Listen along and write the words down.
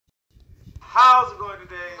How's it going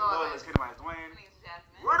today? Lord. Loyalist, my name is Dwayne.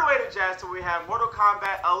 We're the way to Jazz till we have Mortal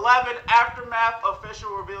Kombat 11 Aftermath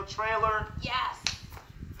official reveal trailer. Yes.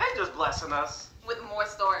 They just blessing us with more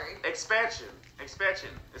story. Expansion. It's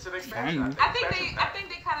an expansion. I think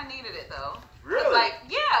they kind of needed it though. Really?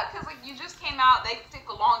 Because you just came out. They took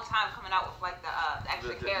a long time coming out with like the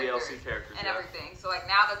extra characters, DLC characters and everything. So like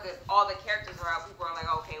now that all the characters are out, people are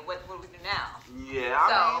like, okay, what do we do now? Yeah,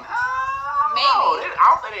 so, maybe. I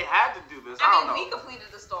don't think they had to do this. I don't know. We completed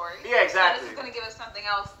the story. Yeah, exactly. So this is gonna give us something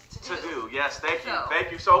else to do. Yes, thank you. Thank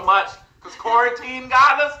you so much. Because quarantine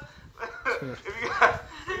got us. If you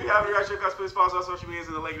have any reaction, please follow us on social media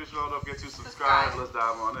in the link in the show. Don't forget to subscribe. Let's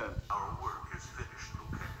dive on in. Our work is finished, Liu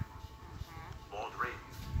Kang. Lord Raiden,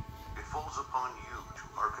 it falls upon you to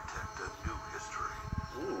architect a new history.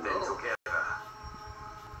 Then together,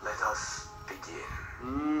 let us begin.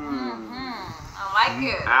 I like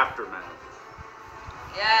it. Aftermath.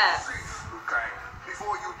 Yes. Cease, Liu Kang,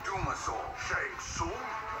 before you doom us all. Shang Tsung.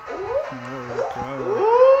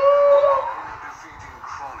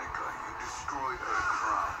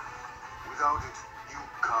 Without it, you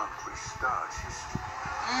can't restart history.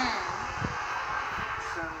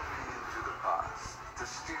 Send me into the past to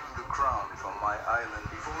steal the crown from my island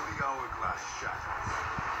before the hourglass shatters.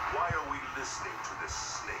 Why are we listening to this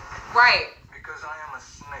snake? Right. Because I am a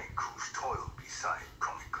snake who's toiled beside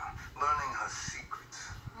Kronika, learning her secrets.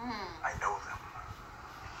 I know them.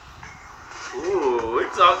 Ooh, we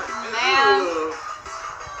talking. Man.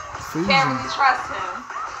 Can't really trust him.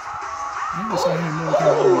 Look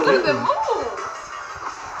at the move.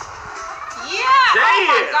 Yeah. Damn. Oh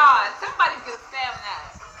my God. Somebody's gonna spam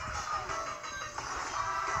that.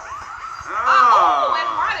 Oh, and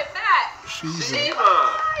brought it back. Shiva.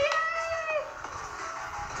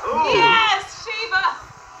 Ooh. Yes, Shiva.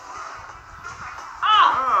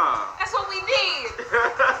 That's what we need.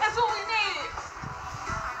 That's what we need.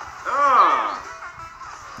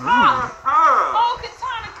 Oh,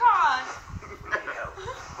 Katana Khan.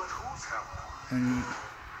 But who's help? And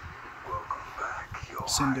Welcome back, your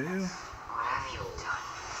Sindel.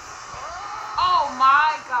 Oh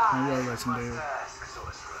my God. I love that Sindel.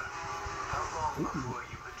 How long before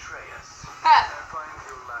you betray us? I I find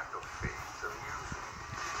your lack of faith amusing.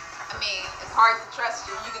 mean, it's hard to trust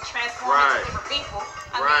you. You can transform into different people.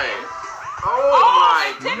 I mean, oh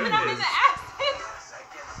my they're tipping them in the acid.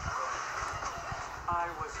 I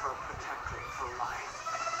was her protector for life.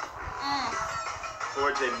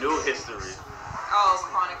 Forge a new history. Oh,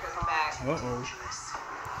 Kronika's back. Uh-oh. And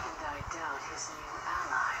I doubt his new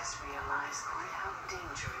allies realize quite how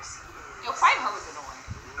dangerous he is. Yo, fighting her was annoying.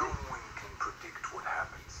 No one can predict what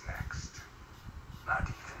happens next. Not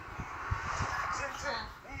even me.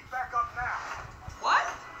 Need backup now. What?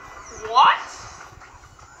 What?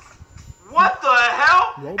 What the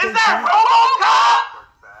hell? Robocop? Is that RoboCop?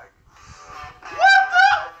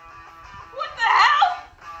 What the hell?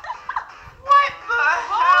 What the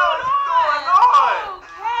hell is going on?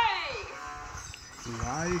 Okay.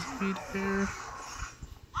 Why is he there?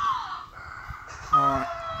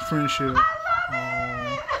 Friendship. They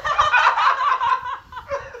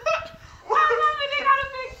got a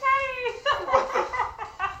big face.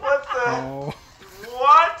 What the? Oh.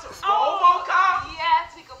 What? RoboCop? Yes,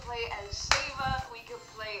 we could play as Shiva. We could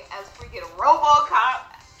play as freaking RoboCop.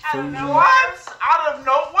 I don't know What? I don't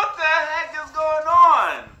know. What the heck is going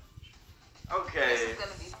on? Okay. This is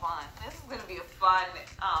gonna be fun. This is gonna be a fun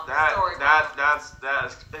story.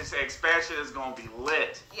 They say expansion is gonna be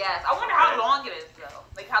lit. Yes. I wonder how long it is though.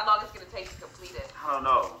 Like how long it's gonna take to complete it. I don't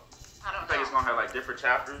know. I don't I think it's gonna have like different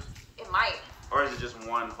chapters, It might. or is it just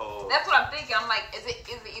one whole? That's what I'm thinking. I'm like, is it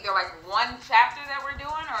either like one chapter that we're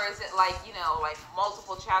doing, or is it like, you know, like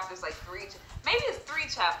multiple chapters, like maybe it's 3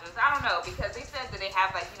 chapters. I don't know, because they said that they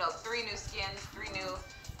have like, you know, 3 new skins, 3 new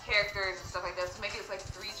characters and stuff like that. So maybe it's like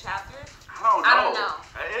 3 chapters. I don't know.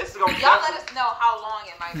 It's gonna Y'all let us know how long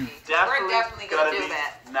it might be. We're definitely gonna do be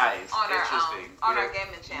that. Nice. On interesting. our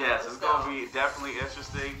gaming channel. Yes, it's gonna be definitely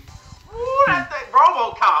interesting. Ooh, that thing,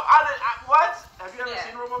 RoboCop. What? Have you ever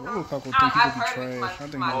seen RoboCop? RoboCop would think he I've could be heard it trash. I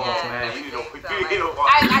think my he would be dad. trash. You don't So,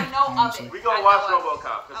 watch it. I know of it. We gonna watch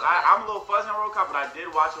RoboCop because I'm a little fuzzy on RoboCop, but I did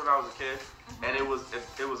watch it when I was a kid, and it was a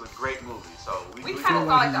great movie. So we kind of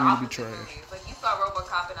saw like the gonna be opposite trash. movies. Like you saw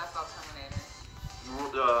RoboCop and I saw Terminator.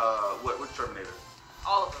 Which Terminator?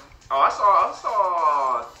 All of them. Oh, I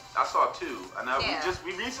saw 2. And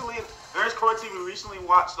we recently during quarantine we recently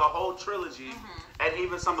watched the whole trilogy and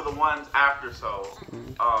even some of the ones after. So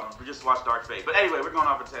we just watched Dark Fate. But anyway, we're going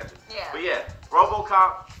off a tangent. Yeah. But yeah,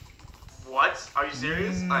 RoboCop. What? Are you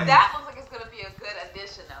serious? Like, that looks like it's gonna be a good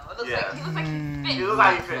addition though. It looks Yeah. like he looks like he fits. He looks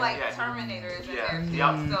like he fits, Like yeah. Terminator is in Yeah. there too.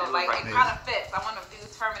 Yep. So It like looks like it kind of fits. I want to do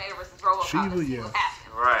Terminator versus RoboCop Shiva, and see yeah. what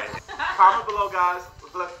happens. Right. Comment below, guys.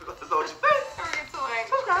 Let us know what you think. Don't forget to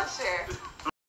like, share.